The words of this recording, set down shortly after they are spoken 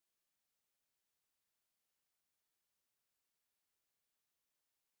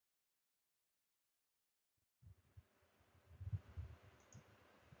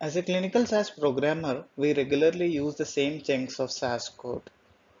As a clinical SAS programmer, we regularly use the same chunks of SAS code.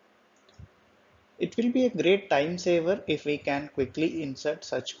 It will be a great time saver if we can quickly insert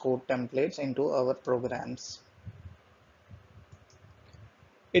such code templates into our programs.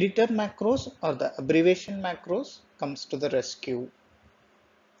 Editor macros or the abbreviation macros comes to the rescue.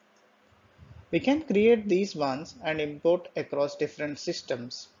 We can create these ones and import across different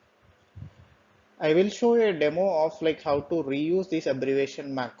systems. I will show you a demo of how to reuse these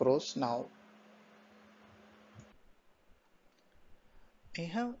abbreviation macros now. I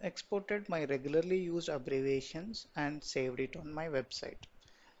have exported my regularly used abbreviations and saved it on my website.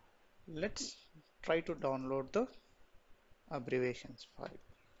 Let's try to download the abbreviations file.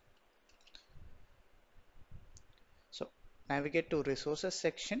 So navigate to resources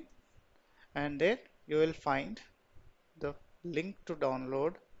section and there you will find the link to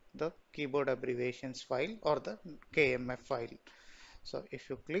download the keyboard abbreviations file or the KMF file. So if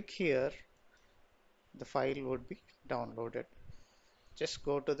you click here, the file would be downloaded. Just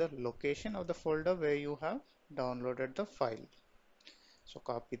go to the location of the folder where you have downloaded the file. So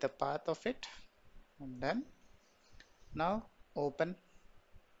copy the path of it and then now open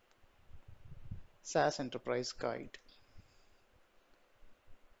SAS Enterprise Guide.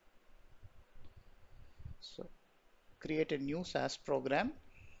 So create a new SAS program,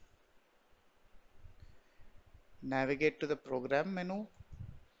 navigate to the program menu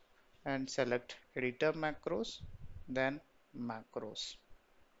and select editor macros, then macros.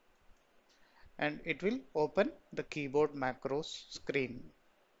 And it will open the keyboard macros screen.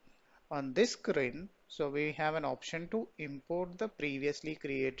 On this screen, so we have an option to import the previously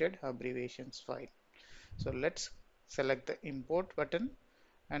created abbreviations file. So let's select the import button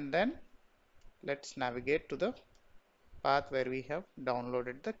and then let's navigate to the path where we have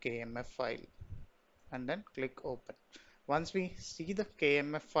downloaded the KMF file and then click open. Once we see the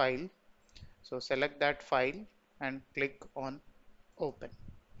KMF file, so select that file and click on open.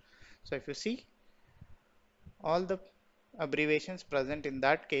 So if you see, all the abbreviations present in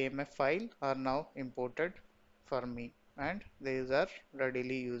that KMF file are now imported for me and these are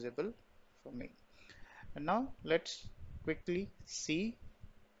readily usable for me. And now let's quickly see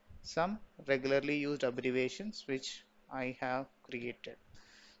some regularly used abbreviations which I have created.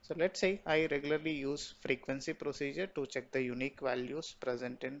 So let's say I regularly use frequency procedure to check the unique values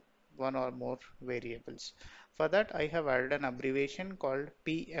present in one or more variables. For that I have added an abbreviation called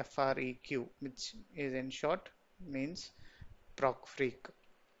PFREQ, which is in short means proc freq.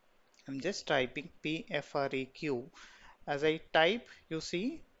 I'm just typing PFREQ. As I type, you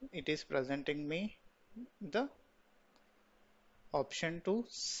see it is presenting me the option to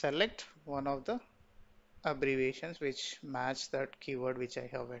select one of the abbreviations which match that keyword which I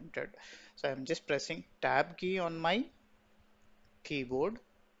have entered. So I'm just pressing tab key on my keyboard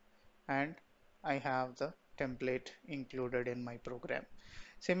and I have the template included in my program.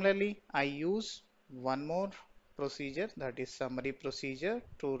 Similarly, I use one more procedure, that is summary procedure,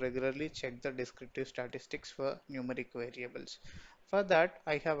 to regularly check the descriptive statistics for numeric variables. For that,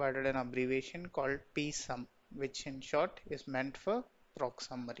 I have added an abbreviation called psum, which in short is meant for proc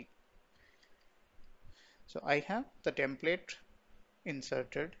summary. So I have the template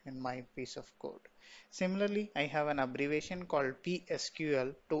inserted in my piece of code. Similarly, I have an abbreviation called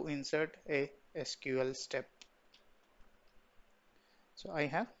PSQL to insert a SQL step. So I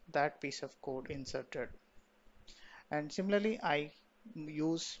have that piece of code inserted. And similarly, I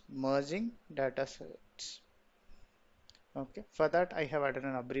use merging data sets. Okay, for that I have added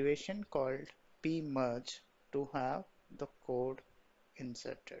an abbreviation called pmerge to have the code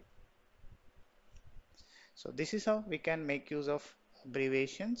inserted. So this is how we can make use of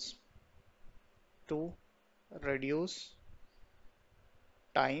abbreviations to reduce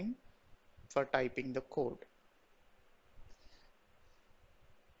time for typing the code.